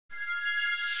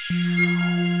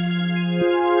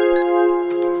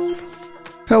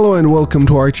Hello and welcome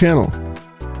to our channel.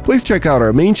 Please check out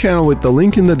our main channel with the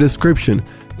link in the description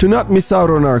to not miss out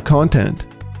on our content.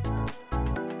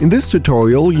 In this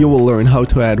tutorial, you will learn how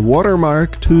to add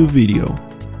watermark to video.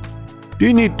 Do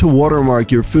you need to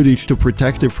watermark your footage to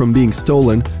protect it from being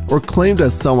stolen or claimed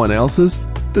as someone else's?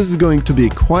 This is going to be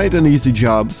quite an easy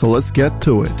job, so let's get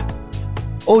to it.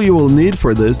 All you will need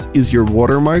for this is your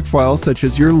watermark file, such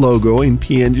as your logo in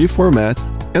PNG format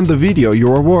and the video you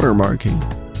are watermarking.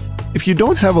 If you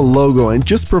don't have a logo and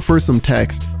just prefer some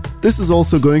text, this is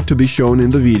also going to be shown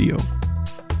in the video.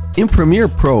 In Premiere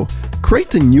Pro,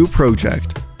 create a new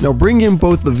project. Now bring in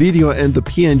both the video and the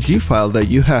PNG file that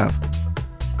you have.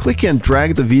 Click and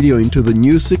drag the video into the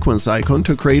new sequence icon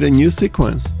to create a new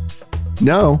sequence.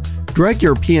 Now, drag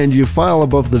your PNG file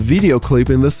above the video clip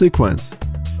in the sequence.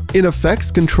 In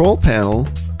Effects Control Panel,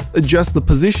 adjust the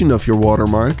position of your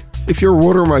watermark. If your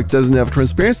watermark doesn't have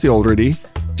transparency already,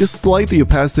 just slide the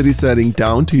opacity setting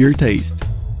down to your taste.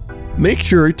 Make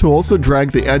sure to also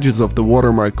drag the edges of the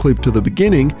watermark clip to the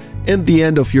beginning and the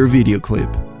end of your video clip.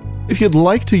 If you'd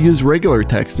like to use regular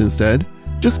text instead,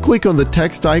 just click on the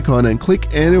text icon and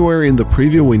click anywhere in the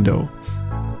preview window.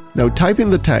 Now type in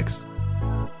the text.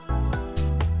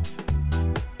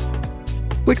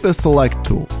 Click the Select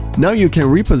tool. Now you can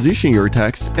reposition your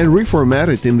text and reformat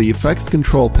it in the Effects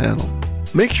Control Panel.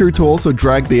 Make sure to also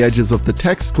drag the edges of the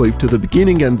text clip to the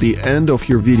beginning and the end of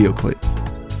your video clip.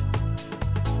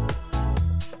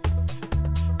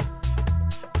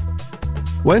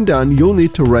 When done, you'll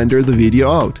need to render the video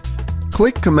out.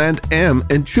 Click Command M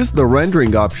and choose the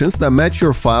rendering options that match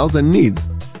your files and needs.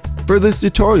 For this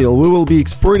tutorial, we will be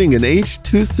exporting an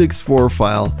H.264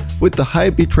 file with the high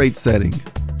bitrate setting.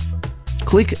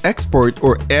 Click Export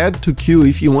or Add to Queue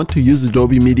if you want to use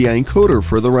Adobe Media Encoder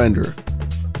for the render.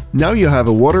 Now you have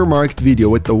a watermarked video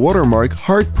with the watermark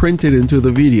hard printed into the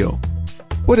video.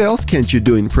 What else can't you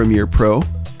do in Premiere Pro?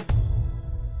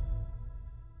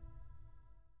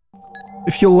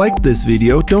 If you liked this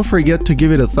video, don't forget to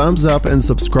give it a thumbs up and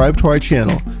subscribe to our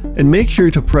channel. And make sure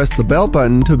to press the bell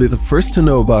button to be the first to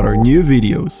know about our new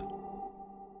videos.